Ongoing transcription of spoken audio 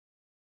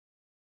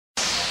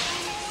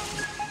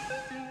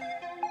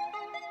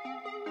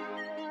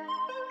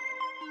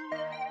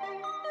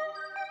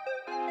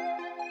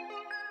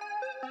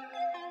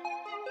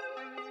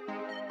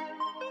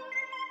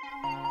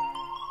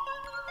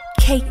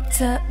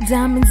Caked up,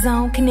 diamonds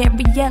on,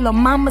 canary yellow,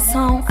 mama's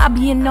home. I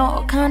be in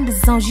all kind of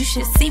zones, you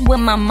should see what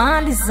my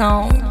mind is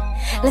on.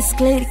 Let's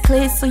clear it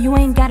clear so you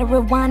ain't gotta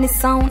rewind this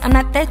song. I'm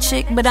not that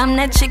chick, but I'm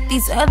that chick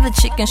these other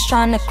chickens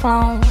trying to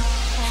clone.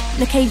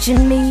 The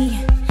Cajun me,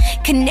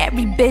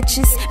 canary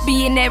bitches,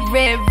 be in that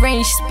red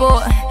range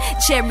sport,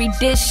 cherry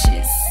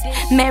dishes.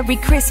 Merry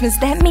Christmas,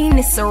 that mean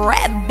it's a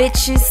wrap,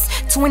 bitches.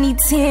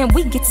 2010,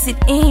 we gets it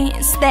in,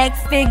 stack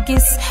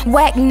figures,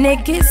 whack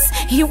niggas.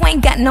 You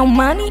ain't got no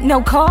money,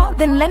 no car,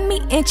 then let me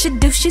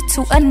introduce you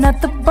to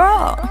another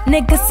bra.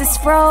 Niggas is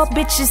fraud,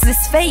 bitches is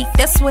fake,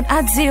 that's what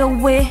I deal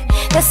with.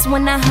 That's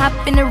when I hop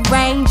in the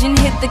range and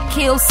hit the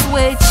kill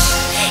switch.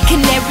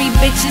 Canary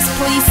bitches,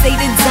 please say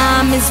the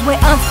diamonds. Where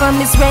I'm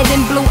from is red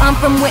and blue, I'm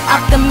from where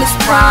Optimus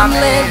Prime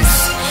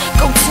lives.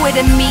 Go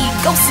Twitter me,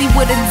 go see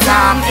what a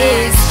dime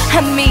is.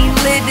 I mean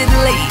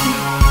literally,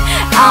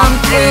 I'm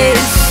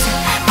this,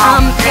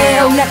 I'm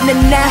ill,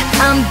 nah,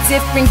 I'm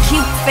different.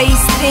 Cute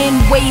face, thin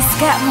waist,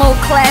 got more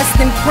class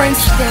than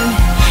Princeton.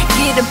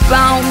 Get up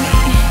on me,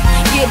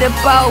 get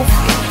up off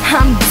it,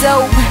 I'm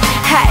dope.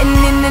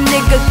 Hiding in the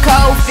nigga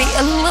coffee,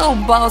 a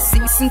little bossy,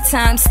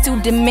 sometimes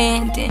too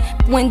demanding.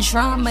 When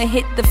drama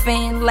hit the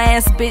fan,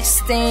 last bitch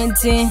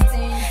standing.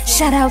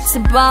 Shout out to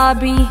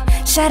Bobby,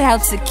 shout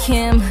out to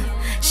Kim,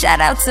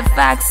 shout out to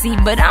Foxy,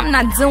 but I'm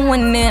not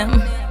doing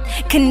them.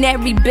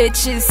 Canary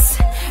bitches,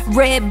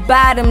 red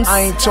bottoms.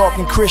 I ain't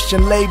talking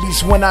Christian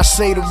ladies when I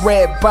say the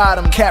red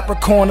bottom.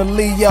 Capricorn or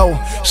Leo,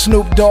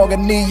 Snoop Dogg or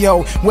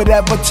Neo.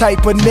 Whatever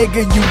type of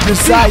nigga you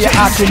desire,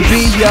 I can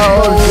be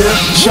yo.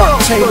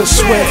 Chuck Taylor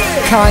Swift,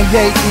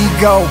 Kanye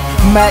ego,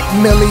 Mac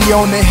Millie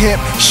on the hip,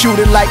 shoot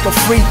it like a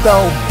free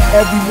throw.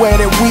 Everywhere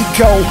that we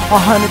go,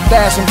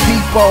 100,000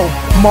 people.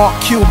 Mark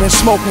Cuban,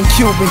 smoking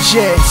Cubans,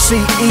 yeah,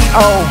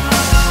 CEO.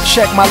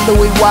 Check my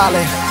Louis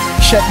wallet,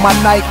 check my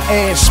Nike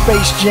Air,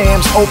 Space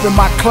Jams, open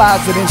my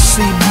closet and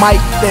see Mike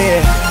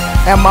there.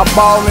 Am I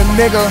ballin',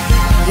 nigga?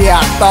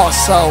 Yeah, I thought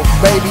so.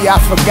 Baby, I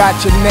forgot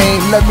your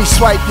name, let me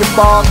swipe your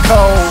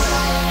barcode.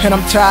 And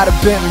I'm tired of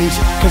Bentleys,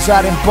 cause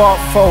I done bought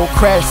 4.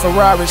 Crash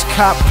Ferraris,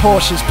 cop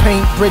Porsches,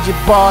 paint Bridget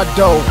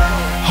Bardot.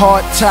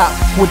 Hard top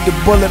with the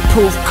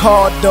bulletproof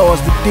car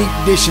doors. The deep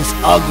dish is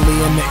ugly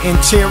and the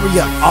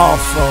interior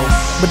awful,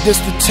 but this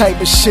the type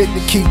of shit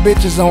that keep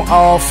bitches on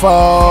awful.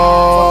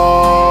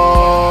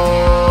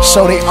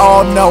 So they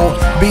all know,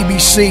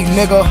 BBC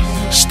nigga,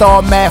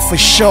 Star Math for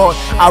short.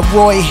 I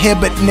Roy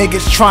Hibbert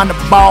niggas tryna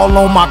ball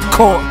on my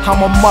court.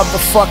 I'm a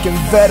motherfucking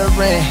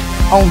veteran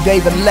on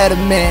David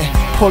Letterman.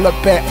 Pull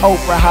up at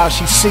Oprah House,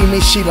 she see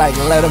me, she like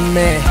let him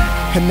in.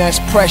 And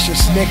that's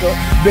precious, nigga,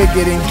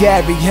 bigger than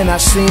Gabby. And I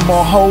seen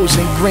more hoes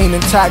in green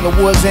than Tiger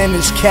Woods and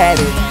his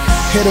caddy.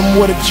 Hit him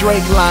with a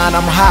Drake line,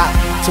 I'm hot,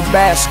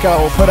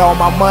 Tabasco. Put all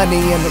my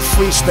money in the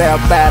freestyle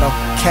battle,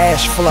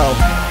 cash flow.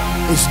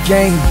 It's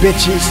gang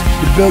bitches,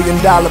 the $1 billion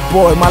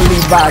boy, my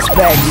Levi's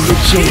baggy, your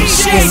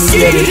jeans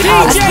skinny at it.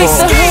 I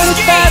spent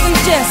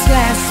 100,000 just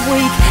last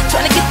week,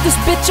 tryna get this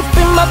bitch up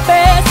in my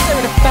bed,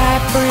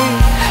 certified free.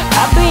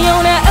 I be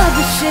on that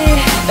other shit,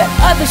 that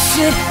other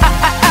shit.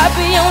 I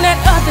be on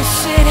that other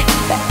shit,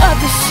 that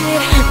other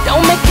shit.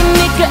 Don't make a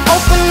nigga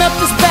open up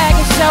his bag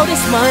and show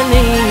this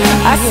money.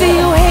 I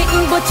see you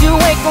hating, but you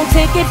ain't gon'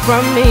 take it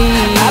from me.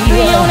 I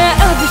be on that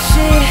other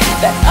shit,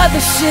 that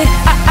other shit.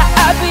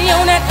 I be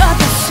on that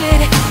other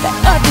shit, that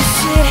other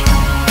shit.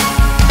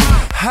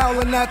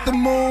 Howling at the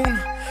moon,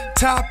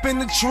 top in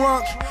the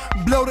trunk,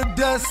 blow the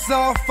dust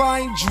off,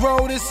 I ain't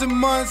drove this in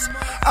months.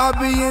 I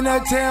be in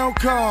that town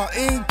car,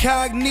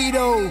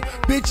 incognito.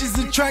 Bitches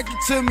attracted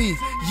to me,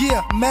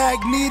 yeah,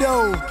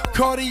 Magneto.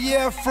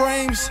 Cartier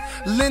frames,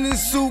 linen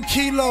suit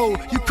kilo.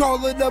 You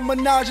call it a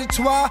menage a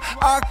trois,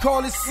 I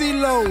call it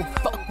CeeLo.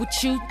 Fuck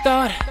what you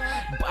thought,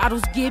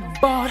 bottles get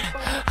bought,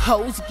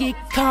 hoes get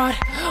caught,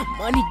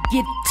 money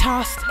get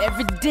tossed.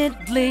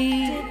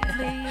 Evidently,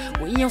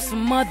 we on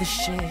some other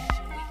shit.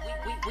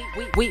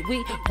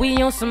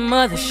 We on some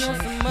other shit.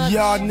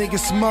 Y'all niggas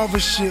some other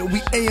shit. We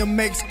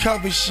AMX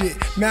cover shit.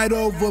 Mad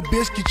over a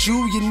biscuit, you,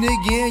 your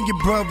nigga, and your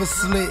brother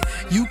slit.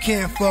 You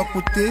can't fuck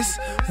with this.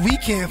 We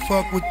can't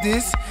fuck with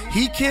this.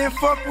 He can't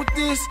fuck with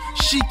this.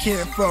 She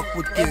can't fuck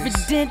with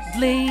this.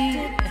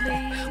 Evidently,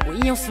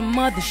 we on some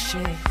other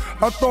shit.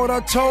 I thought I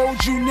told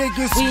you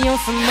niggas we on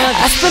some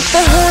other shit. I spent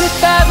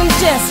 100,000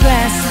 just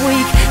last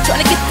week,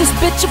 tryna get this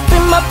bitch up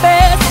in my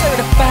bed,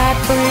 certified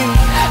free.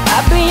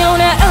 I be on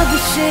that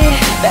other shit,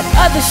 that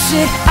other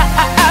shit.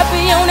 I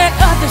be on that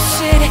other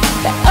shit,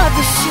 that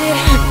other shit.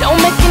 Don't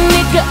make a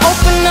nigga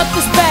open up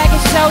his bag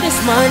and show this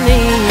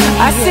money.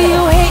 I see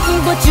you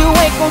hating, but you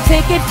ain't gon'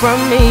 take it from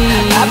me.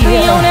 I be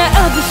on that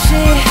other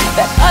shit,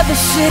 that other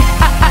shit.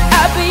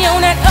 I be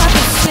on that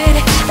other shit,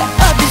 that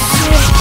other shit.